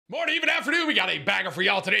Morning, even afternoon, we got a banger for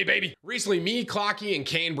y'all today, baby. Recently, me, Clocky, and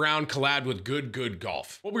Kane Brown collabed with Good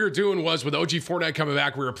Golf. What we were doing was, with OG Fortnite coming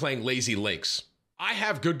back, we were playing Lazy Links. I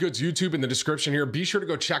have Good's YouTube in the description here. Be sure to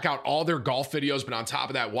go check out all their golf videos, but on top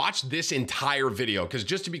of that, watch this entire video, because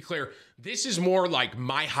just to be clear, this is more like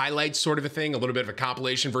my highlights sort of a thing, a little bit of a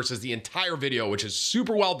compilation versus the entire video, which is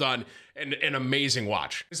super well done and an amazing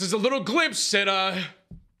watch. This is a little glimpse at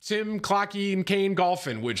Tim, Clocky, and Kane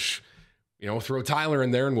golfing, which... you know, throw Tyler in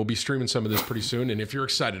there and we'll be streaming some of this pretty soon. And if you're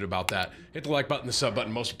excited about that, hit the like button, the sub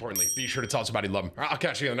button. Most importantly, be sure to tell somebody you love them. All right, I'll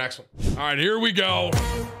catch you in the next one. All right, here we go.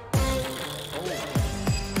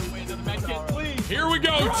 Here we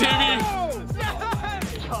go, Timmy.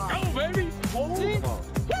 Go, baby.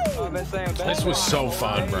 This was so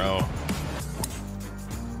fun, bro.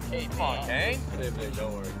 Hey, come on, Kane.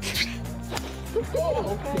 Don't worry.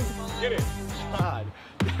 Get it. God.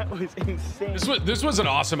 That was insane. This was an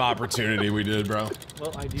awesome opportunity we did, bro.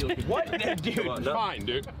 Well, ideally. What? Dude, fine,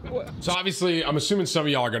 dude. So obviously, I'm assuming some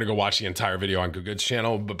of y'all are gonna go watch the entire video on Good's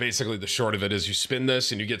channel, but basically the short of it is you spin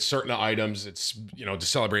this and you get certain items. It's, you know, to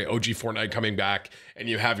celebrate OG Fortnite coming back, and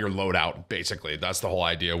you have your loadout, basically. That's the whole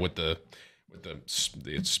idea with the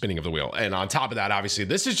spinning of the wheel. And on top of that, obviously,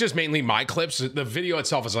 this is just mainly my clips. The video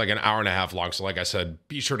itself is like an hour and a half long. So like I said,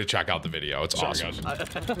 be sure to check out the video. It's awesome. I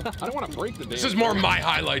don't want to break the damn This is more my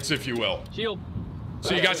highlights, if you will. Shield.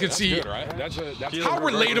 So you guys can see good, right? That's how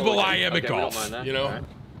relatable I am at golf, you know? Right.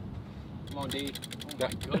 Come on, D.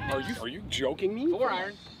 Are you joking me? 4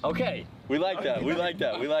 iron. Okay, we like that. We like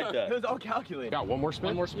that. We like that. It was all calculated. Got one more spin?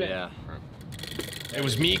 One more spin. Yeah. It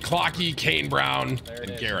was me, Clocky, Kane Brown,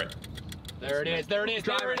 and Garrett. There it is. There it is.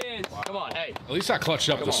 There it is. Wow. Come on, hey. At least I clutched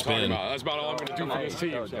up the spin. That's about all I'm going to do for this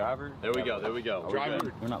team. Driver. There we go. There we go.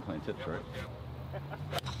 Driver. We're not playing tips, right?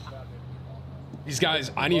 These guys,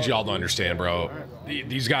 I need y'all to understand, bro.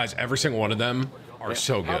 These guys, every single one of them are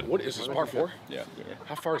so good. What is this, par 4? Yeah.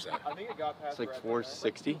 How far is that? It's like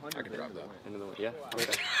 460. I can drive that. Yeah.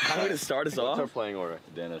 I'm going to start us off. What's our playing order?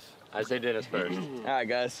 Dennis. I say Dennis first. All right,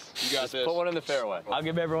 guys. You got this. Put one in the fairway. I'll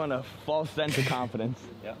give everyone a false sense of confidence.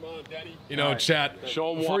 Yeah. Come on, Daddy. You know, chat,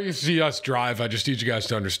 Show 'em before what. you see us drive, I just need you guys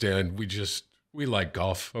to understand, we like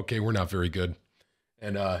golf, okay? We're not very good.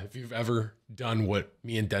 And if you've ever done what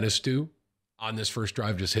me and Dennis do on this first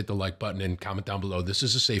drive, just hit the like button and comment down below. This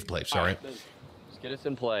is a safe place, all right? Just get us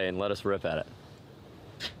in play and let us rip at it.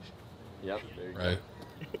 Yep. There you Right.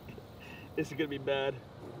 This is gonna be bad.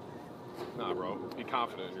 Nah, bro. Be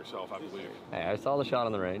confident in yourself, I believe. go. Hey, I saw the shot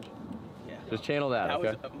on the range. Yeah. Just channel that, That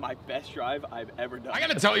okay? was my best drive I've ever done. I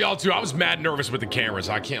gotta tell y'all too, I was mad nervous with the cameras,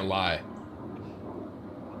 I can't lie.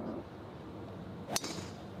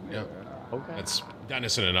 Yeah, Okay. that's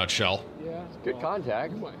Dennis in a nutshell. Yeah. Good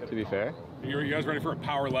contact, to be fair. You guys ready for a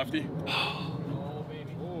power lefty? Oh,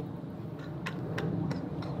 baby. Oh.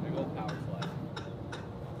 Big old power slide.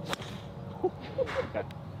 Okay.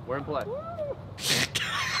 We're in play.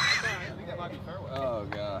 Oh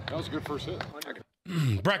god. That was a good first hit.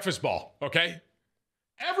 Breakfast ball, okay?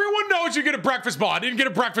 Everyone knows you get a breakfast ball. I didn't get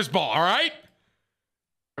a breakfast ball, all right?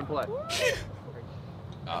 We're in play.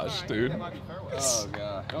 Gosh, dude. Oh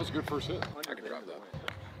god. That was a good first hit. I can drive that.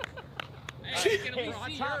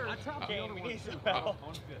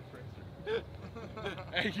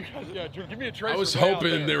 Hey, you guys, yeah, give me a tracer. I was way out hoping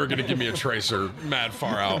there. they were gonna give me a tracer mad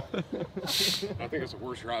far out. I think it's the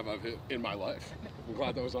worst drive I've hit in my life. I'm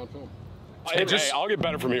glad that was on film. And just- Hey, I'll get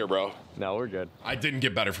better from here, bro. No, we're good. I didn't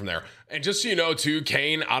get better from there. And just so you know, too,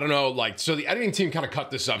 Kane, I don't know, like, so the editing team kind of cut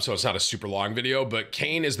this up so it's not a super long video, but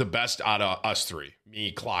Kane is the best out of us three.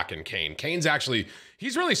 Me, Clock, and Kane. Kane's actually,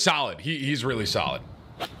 he's really solid. He's really solid.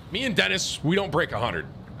 Me and Dennis, we don't break 100.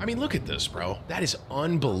 I mean, look at this, bro. That is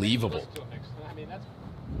unbelievable. I mean, that's...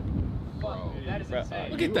 Bro, that is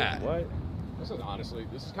insane. Look at that. What? This is honestly,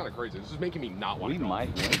 this is kind of crazy. This is making me not want We to go.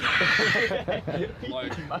 might win.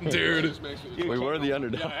 Like, Dude. this makes me- We were the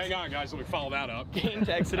underdog. Yeah, hang on, guys. Let me follow that up. Kane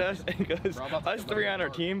texted us and goes, us 3 on our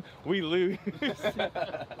team, we lose.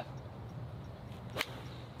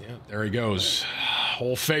 Yeah, there he goes.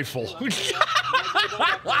 Old faithful.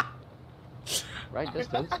 Right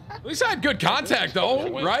distance. At least I had good contact, though,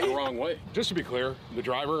 Went right? the wrong way. Just to be clear, the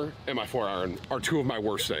driver and my 4-iron are 2 of my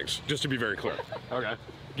worst things. Just to be very clear. Okay.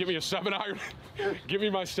 Give me a 7-iron. Give me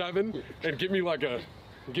my 7, and give me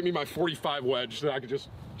my 45 wedge that I could just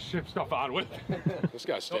ship stuff on with. This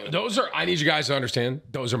guy's standing. Those are, I need you guys to understand,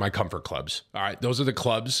 those are my comfort clubs. All right. Those are the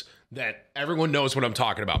clubs that everyone knows what I'm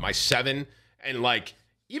talking about. My 7 and like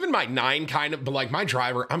even my 9 kind of, but like my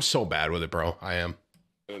driver, I'm so bad with it, bro. I am.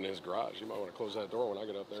 In his garage. You might want to close that door when I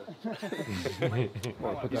get up there.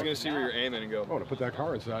 He's gonna see where you're aiming and go. I want to put that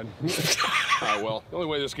car inside. Well, the only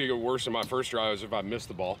way this could get worse than my first drive is if I miss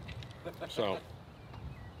the ball. So.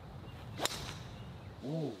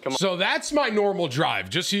 So that's my normal drive,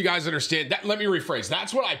 just so you guys understand. That, let me rephrase.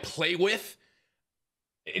 That's what I play with.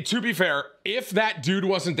 To be fair, if that dude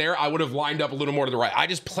wasn't there, I would have lined up a little more to the right. I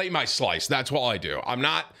just play my slice. That's all I do.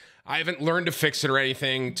 I haven't learned to fix it or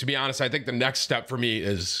anything. To be honest, I think the next step for me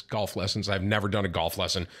is golf lessons. I've never done a golf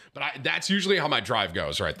lesson, but that's usually how my drive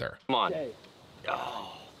goes right there. Come on. Okay.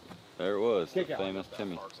 Oh, there it was. The Kick out. famous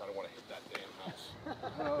Timmy. I don't want to hit that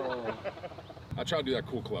damn house. I tried to do that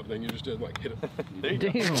cool club thing. You just did, like, hit it.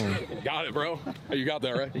 Damn. Got it, bro. Hey, you got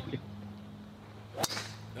that, right?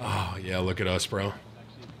 Oh, yeah, look at us, bro.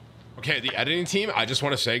 Okay, the editing team, I just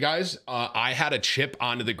want to say, guys, I had a chip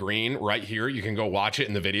onto the green right here. You can go watch it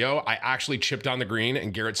in the video. I actually chipped on the green,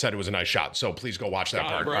 and Garrett said it was a nice shot. So please go watch that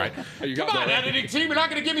part. Bro. All right. Hey, you got Come on, that, right? editing team. You're not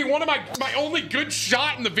going to give me one of my only good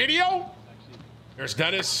shot in the video? There's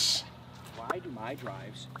Dennis. Why do my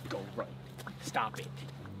drives go right? Stop it.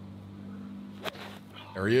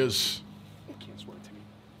 There he is. You can't swear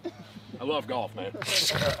to me. I love golf, man.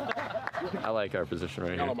 I like our position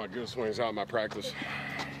right Got all here. my good swings out in my practice.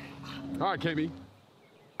 All right, KB.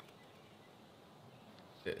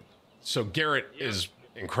 So Garrett is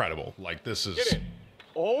incredible. Like, this is... Get it.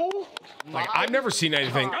 Oh, Like, I've never seen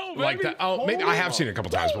anything like that. Oh, maybe I have seen it a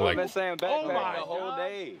couple times, but I've been like, saying back the whole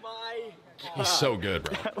day. he's so good,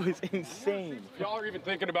 bro. That was insane. If y'all are even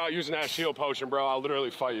thinking about using that shield potion, bro, I'll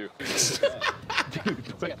literally fight you.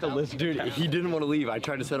 Dude, he didn't want to leave. I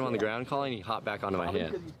tried to set him on the ground calling, he hopped back onto my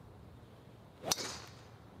hand.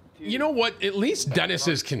 You know what? At least Dennis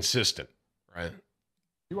is consistent, right?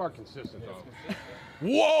 You are consistent, though.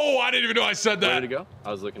 Whoa! I didn't even know I said Ready that. to go?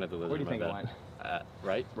 I was looking at the lizard. Where do you think it my went? bad.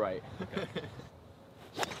 Right? Right.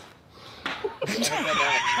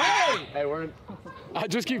 Hey, we're in. I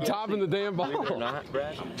just keep topping the damn ball. We're not,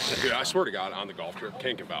 Brad. Dude, I swear to God, on the golf trip,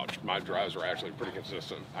 Kane can vouch. My drives were actually pretty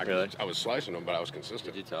consistent. Really? I was slicing them, but I was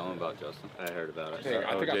consistent. Did you tell him about Justin? I heard about it.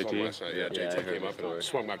 I think I told him JT? last night. Yeah, I JT heard came the up story. and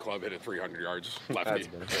swung my club, hit it 300 yards, lefty.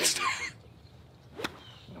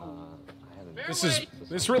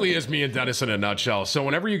 This really is me and Dennis in a nutshell. So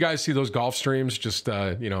whenever you guys see those golf streams, just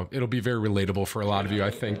you know, it'll be very relatable for a lot of you,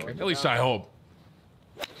 I think. At least I hope.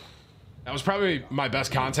 That was probably my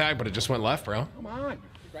best contact, but it just went left, bro. Come on.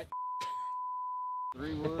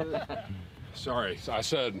 Sorry, I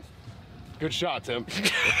said, good shot, Tim.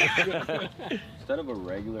 Instead of a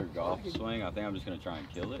regular golf swing, I think I'm just gonna try and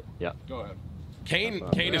kill it. Yeah. Go ahead. Kane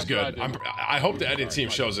is good. I hope the editing team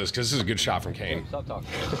shows this because this is a good shot from Kane. Stop talking.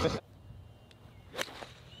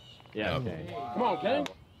 Yeah, okay. Come on, Kane.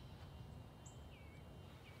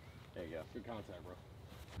 There you go. Good contact, bro.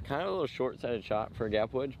 Kind of a little short-sighted shot for a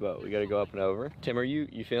gap wedge, but we got to go up and over. Tim, are you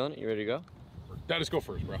feeling it? You ready to go? Dennis, go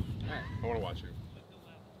first, bro. I want to watch you.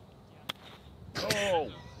 Oh,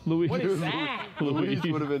 Louis. What is that? Louis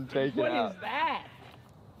would have been taken What out. is that?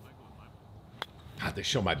 God, they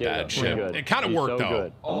show my Get bad up. chip. Good. It kind of He's worked so though.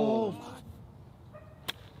 good. Oh.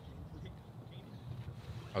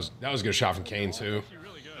 That was a good shot from Kane too.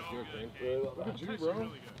 Look at you, bro. All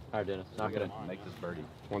right, Dennis, knock it in. Make this birdie.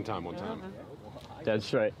 One time. Dead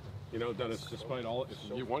straight. You know, Dennis, despite all, if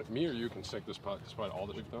you want me or you can stick this putt, despite all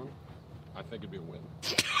that you've done, I think it'd be a win.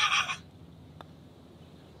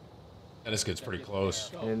 Dennis gets pretty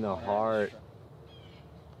close. In the heart.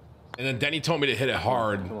 And then Denny told me to hit it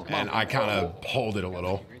hard, and I kind of pulled it a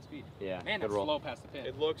little. Great speed. Yeah, Man, good that's roll. slow past the pin.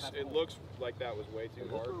 it looks like that was way too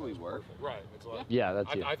hard. Where we work. Right. It's like, Yeah,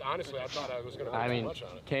 that's you. I honestly, I thought I was going to I hurt mean, much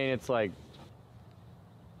on it. Kane, it's like,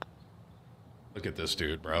 Look at this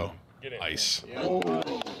dude, bro. Get in. Ice.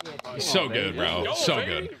 He's so good, bro. Go, So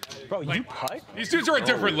baby. good. Bro, you putt? These dudes are a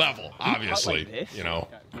different level, obviously. like this? You know.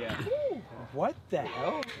 Yeah. What the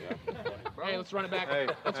hell? Hey, let's run it back.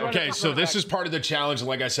 Okay, so this is part of the challenge, and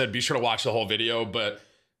like I said, be sure to watch the whole video. But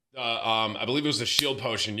I believe it was the shield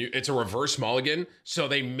potion. It's a reverse mulligan, so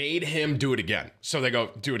they made him do it again. So they go,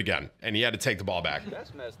 do it again, and he had to take the ball back.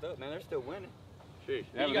 That's messed up, man. They're still winning. Sheesh.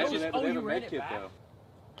 You guys just, oh, you ran it Kid, back? though.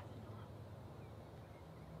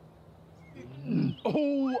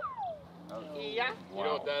 Oh, Yeah. You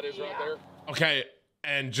know what that is right there? Okay,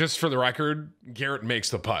 and just for the record, Garrett makes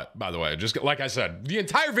the putt, by the way. Just like I said, the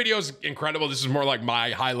entire video is incredible. This is more like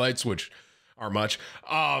my highlights, which are much.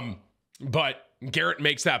 But Garrett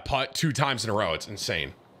makes that putt 2 times in a row. It's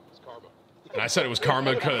insane. It's karma. And I said it was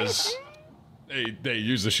karma because they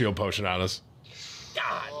used the shield potion on us.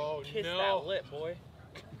 God, Oh, kiss no. that lip, boy.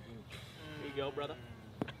 Here you go, brother.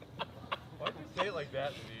 why do you say it like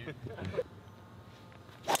that, dude?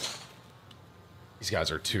 These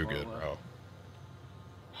guys are too good, bro.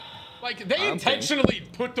 Like, they intentionally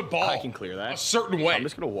put the ball I can clear that a certain way. I'm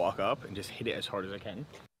just gonna walk up and just hit it as hard as I can.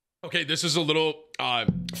 Okay, this is a little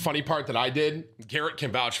funny part that I did. Garrett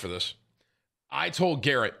can vouch for this. I told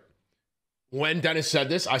Garrett, when Dennis said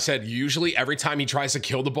this, I said, usually every time he tries to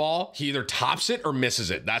kill the ball, he either tops it or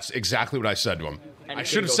misses it. That's exactly what I said to him. And I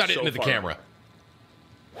should have said it into the far. camera.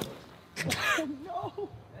 No.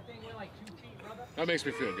 That thing went like 2 feet, brother. That makes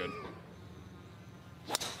me feel good.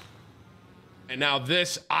 And now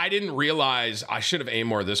this, I didn't realize, I should have aimed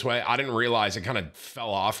more this way. I didn't realize it kind of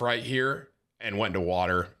fell off right here and went into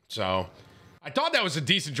water. So I thought that was a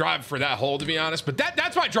decent drive for that hole, to be honest, but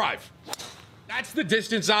that's my drive. That's the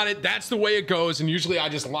distance on it. That's the way it goes. And usually I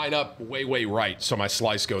just line up way, way right. So my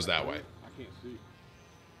slice goes that way. I can't see.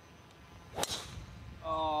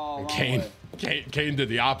 Oh, And Kane did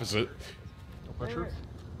the opposite. No pressure.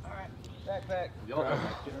 All right. Back.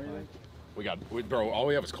 Bro, all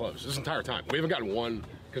we have is clothes this entire time. We haven't gotten one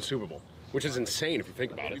consumable, which is insane if you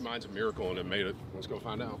think about it. Mine's a miracle and it made it. Let's go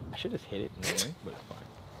find out. I should just hit it anyway, but it's fine.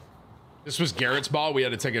 This was Garrett's ball. We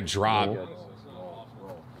had to take a drop.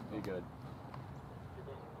 Be good.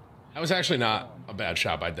 That was actually not a bad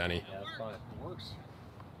shot by Denny. Yeah, that's fine. It works.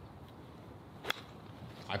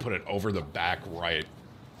 I put it over the back right,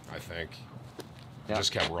 I think. Yeah.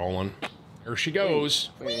 Just kept rolling. There she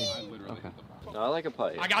goes. Okay. No, I like a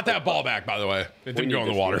putt. I got that ball back, by the way. It didn't go in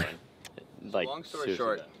the water. Like, Long story seriously,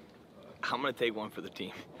 short, I'm gonna take one for the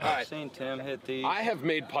team. I've seen Tim hit these. I have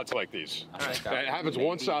made putts like these. Alright, That happens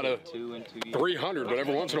once out of 2 and 2. 300, but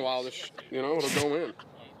every once in a while, this, it'll go in.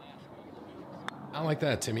 I like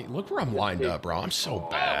that, Timmy. Look where I'm lined up, bro. I'm so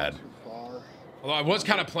bad. Although I was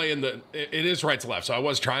kind of playing it is right to left, so I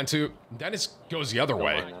was trying to. Dennis goes the other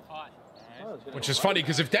way, which is funny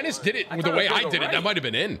because if Dennis did it the way I did it, that might have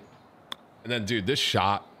been in. And then, dude, this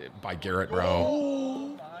shot by Garrett,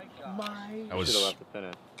 bro. That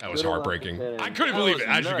was heartbreaking. I couldn't believe it,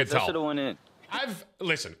 as you could That should have tell. went in.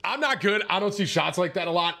 Listen, I'm not good. I don't see shots like that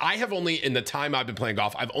a lot. I have only, in the time I've been playing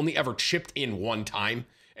golf, I've only ever chipped in one time.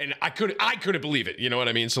 And I couldn't believe it. You know what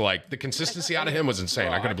I mean? So, like, the consistency out of him was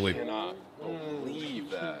insane. I couldn't believe it. Believe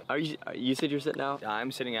that. you said you're sitting out?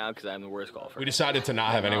 I'm sitting out because I'm the worst golfer. We decided to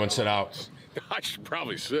not have anyone sit out. I should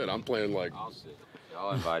probably sit. I'm playing like. I'll sit.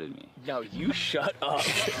 Y'all invited me. No, you shut up.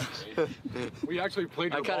 We actually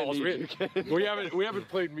played your kinda balls. need We haven't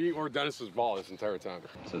played me or Dennis's ball this entire time.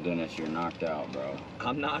 So Dennis, you're knocked out, bro.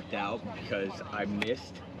 I'm knocked out because I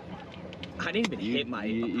missed. I didn't even hit my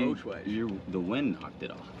approach wedge. The wind knocked it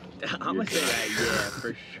off. I'm gonna say that, yeah,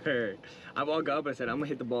 for sure. I woke up and said, I'm gonna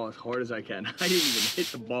hit the ball as hard as I can. I didn't even hit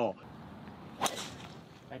the ball.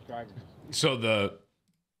 So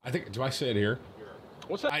I think, do I say it here?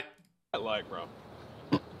 What's that like, bro?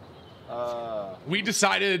 We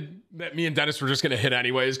decided that me and Dennis were just going to hit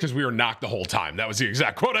anyways because we were knocked the whole time. That was the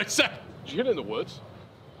exact quote I said. Did you hit it in the woods?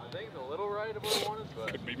 I think it's a little right of what I wanted,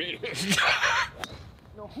 but Could be me.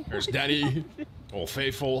 There's Denny, Old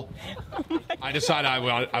Faithful. I decided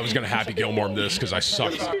I was going to Happy Gilmore this because I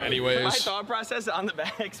sucked My anyways. thought process on the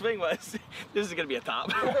backswing was, this is gonna be a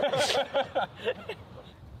top.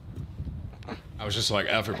 I was just like,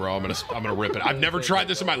 F it, bro. I'm gonna rip it. I've never tried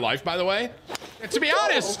this in my life, by the way. And to be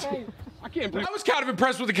honest, I can't believe I was kind of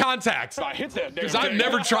impressed with the contact I hit that damn because I've thing.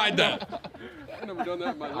 never tried that. I've never done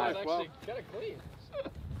that in my life. Well,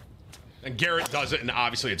 And Garrett does it, and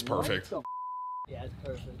obviously it's perfect. Yeah, it's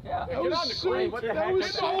perfect. get on the green. What the heck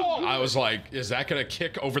was so? I was like, is that gonna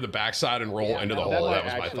kick over the backside and roll into the hole? That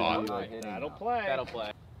was my thought. That'll play. That'll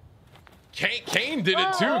play. Kane did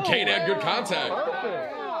it too. Kane had good contact.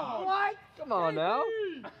 What? Come on now.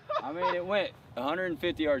 I mean, it went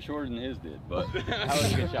 150 yards shorter than his did, but That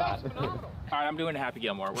was a good shot. All right, I'm doing Happy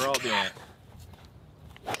Gilmore. We're all doing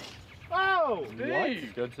it. Oh,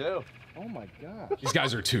 Good too. Oh my God. These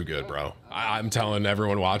guys are too good, bro. I'm telling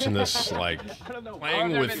everyone watching this, like,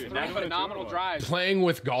 playing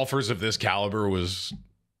with golfers of this caliber was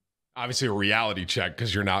obviously a reality check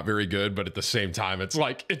because you're not very good, but at the same time, it's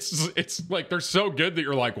like they're so good that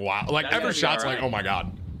you're like, wow. Like every shot's like, oh my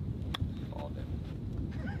God.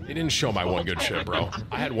 They didn't show my one good shit, bro.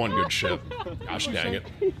 I had one good shit. Gosh dang it.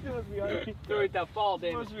 That fall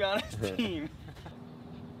damage. Supposed to be on his team.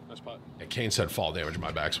 Nice putt. Yeah, Kane said fall damage in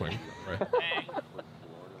my backswing. Right?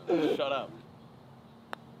 Shut up.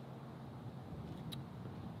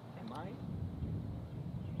 Am I?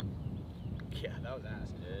 Yeah, that was ass.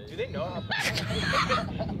 Do they know how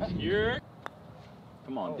you're.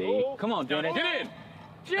 Come on, D. Come on, Dennis. Get in.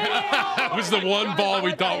 That was the one ball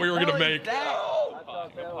we thought we were gonna make.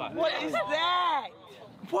 What is that?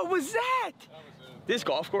 What was that? This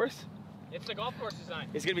golf course? It's the golf course design.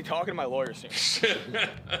 He's gonna be talking to my lawyer soon.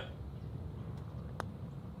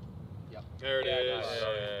 There it is.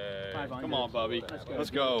 Come on, Bubby. Let's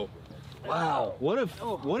go. Wow,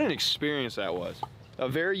 what an experience that was. A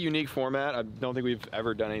very unique format. I don't think we've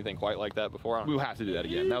ever done anything quite like that before. We'll have to do that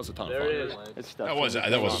again. That was a ton of fun. That was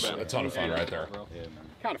a ton of fun right there.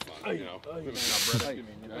 Kind of fun, you know.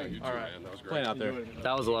 All right. That was great. Playing out there.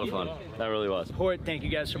 That was a lot of fun. That really was. Port, thank you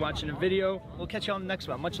guys for watching the video. We'll catch you on the next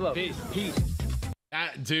one. Much love. Peace.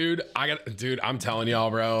 Dude, I'm telling y'all,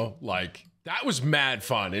 bro, like that was mad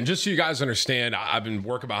fun. And just so you guys understand, I've been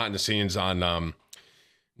working behind the scenes on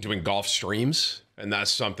doing golf streams, and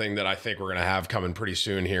that's something that I think we're gonna have coming pretty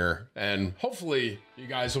soon here. And hopefully you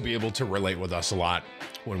guys will be able to relate with us a lot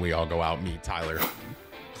when we all go out, meet Tyler,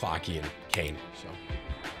 Clocky, and Kane. So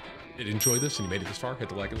if you did enjoy this and you made it this far, hit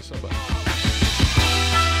the like and the sub button.